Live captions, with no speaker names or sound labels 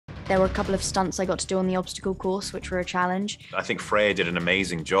There were a couple of stunts I got to do on the obstacle course, which were a challenge. I think Freya did an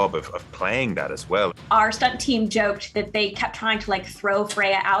amazing job of playing that as well. Our stunt team joked that they kept trying to like throw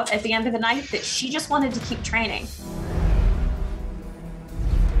Freya out at the end of the night, that she just wanted to keep training.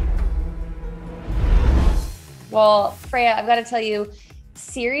 Well, Freya, I've got to tell you,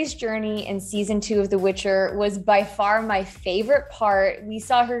 Ciri's journey in season 2 of The Witcher was by far my favorite part. We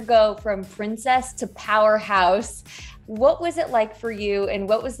saw her go from princess to powerhouse. What was it like for you, and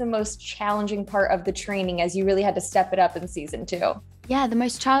what was the most challenging part of the training as you really had to step it up in season 2? Yeah, the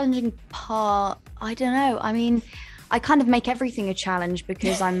most challenging part, I don't know. I mean, I kind of make everything a challenge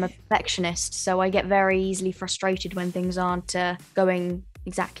because I'm a perfectionist, so I get very easily frustrated when things aren't going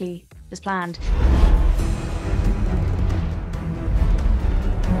exactly as planned.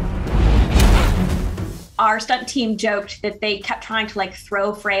 Our stunt team joked that they kept trying to like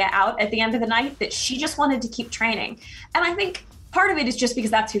throw Freya out at the end of the night, that she just wanted to keep training. And I think part of it is just because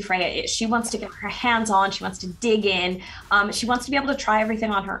that's who Freya is. She wants to get her hands on, she wants to dig in, she wants to be able to try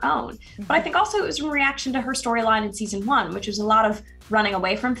everything on her own. But I think also it was in reaction to her storyline in season 1, which was a lot of running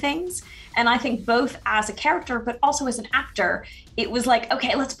away from things. And I think both as a character, but also as an actor, it was like,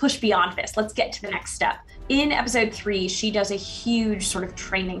 okay, let's push beyond this. Let's get to the next step. In episode 3, she does a huge sort of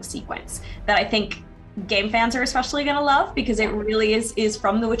training sequence that I think game fans are especially going to love, because it really is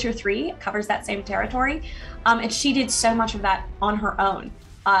from The Witcher 3. It covers that same territory. And she did so much of that on her own.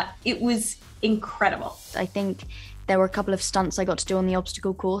 It was incredible. I think there were a couple of stunts I got to do on the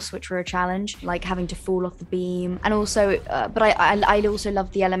obstacle course, which were a challenge, like having to fall off the beam. And also, but I also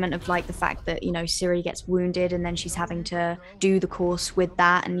love the element of like the fact that, you know, Ciri gets wounded and then she's having to do the course with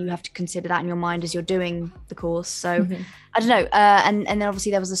that, and you have to consider that in your mind as you're doing the course. So I don't know. And then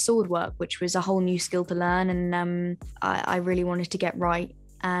obviously there was the sword work, which was a whole new skill to learn, and I really wanted to get right.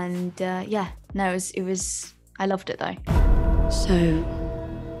 And yeah, no, it was I loved it though. So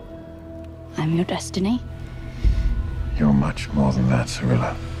I'm your destiny? You're much more than that,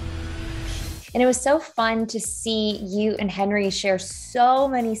 Cirilla. And it was so fun to see you and Henry share so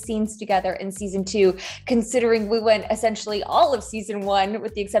many scenes together in season 2, considering we went essentially all of season 1,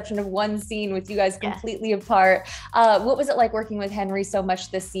 with the exception of one scene with you guys completely apart. What was it like working with Henry so much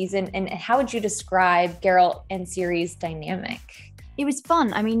this season, and how would you describe Geralt and Ciri's dynamic? It was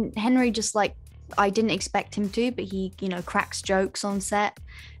fun. I mean, Henry just like, I didn't expect him to, but he, you know, cracks jokes on set,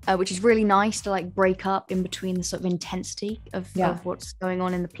 which is really nice to like break up in between the sort of intensity of what's going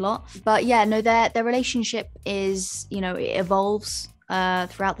on in the plot. But yeah, no, their relationship is, you know, it evolves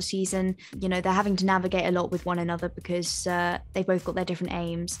throughout the season. You know, they're having to navigate a lot with one another because they've both got their different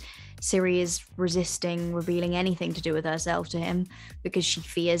aims. Ciri is resisting revealing anything to do with herself to him because she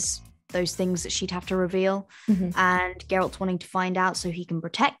fears those things that she'd have to reveal. And Geralt's wanting to find out so he can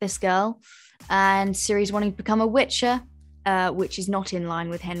protect this girl. And Ciri's wanting to become a Witcher, which is not in line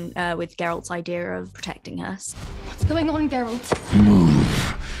with Geralt's idea of protecting her. What's going on, Geralt?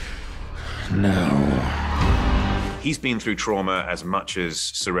 Move. Now. He's been through trauma as much as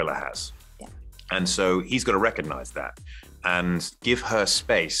Cirilla has. Yeah. And so he's got to recognize that and give her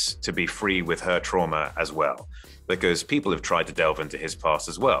space to be free with her trauma as well. Because people have tried to delve into his past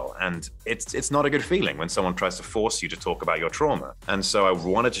as well. And it's not a good feeling when someone tries to force you to talk about your trauma. And so I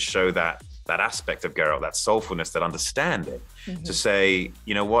wanted to show that aspect of Geralt, that soulfulness, that understanding, to say,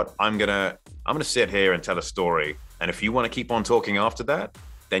 you know what, I'm gonna sit here and tell a story, and if you want to keep on talking after that,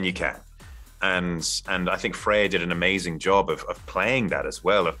 then you can. And I think Freya did an amazing job of playing that as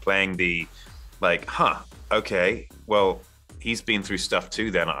well, of playing the like, okay, well, he's been through stuff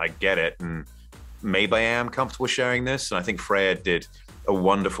too, then I get it, and maybe I am comfortable sharing this. And I think Freya did a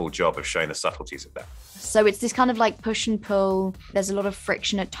wonderful job of showing the subtleties of that. So it's this kind of like push and pull. There's a lot of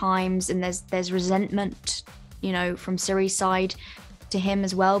friction at times, and there's resentment, you know, from Ciri's side to him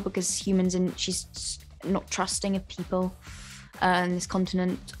as well, because she's not trusting of people in this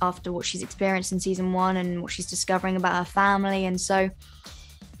continent after what she's experienced in season 1 and what she's discovering about her family. And so,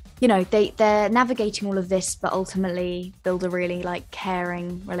 you know, they're navigating all of this, but ultimately build a really like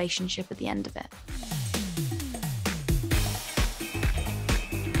caring relationship at the end of it.